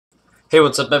Hey,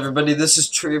 what's up everybody? This is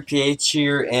TRiGG3RpH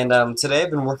here, and today I've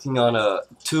been working on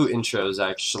two intros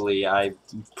actually. I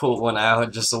put one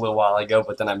out just a little while ago,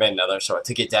 but then I made another, so I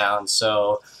took it down.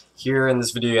 So here in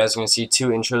this video you guys are going to see two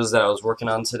intros that I was working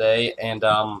on today, and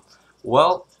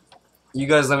well, you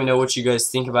guys let me know what you guys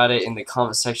think about it in the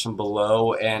comment section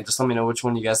below, and just let me know which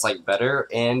one you guys like better,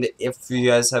 and if you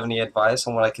guys have any advice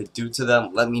on what I could do to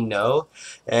them, let me know.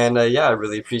 And yeah, I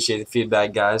really appreciate the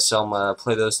feedback, guys, so I'm gonna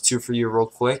play those two for you real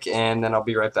quick, and then I'll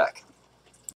be right back.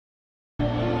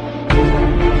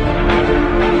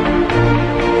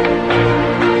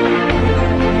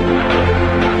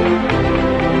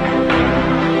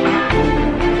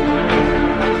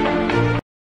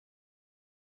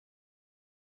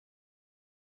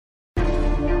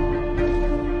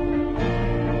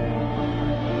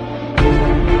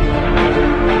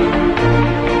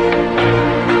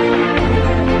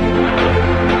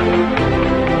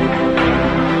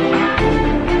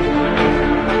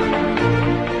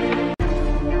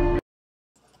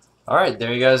 Alright,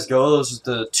 there you guys go. Those are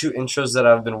the two intros that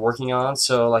I've been working on.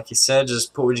 So like you said,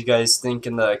 just put what you guys think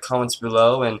in the comments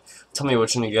below and tell me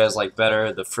which one you guys like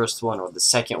better, the first one or the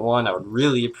second one. I would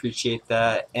really appreciate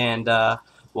that. And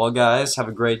well guys, have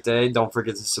a great day. Don't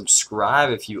forget to subscribe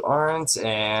if you aren't.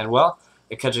 And well,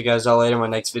 I'll catch you guys all later in my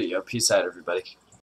next video. Peace out, everybody.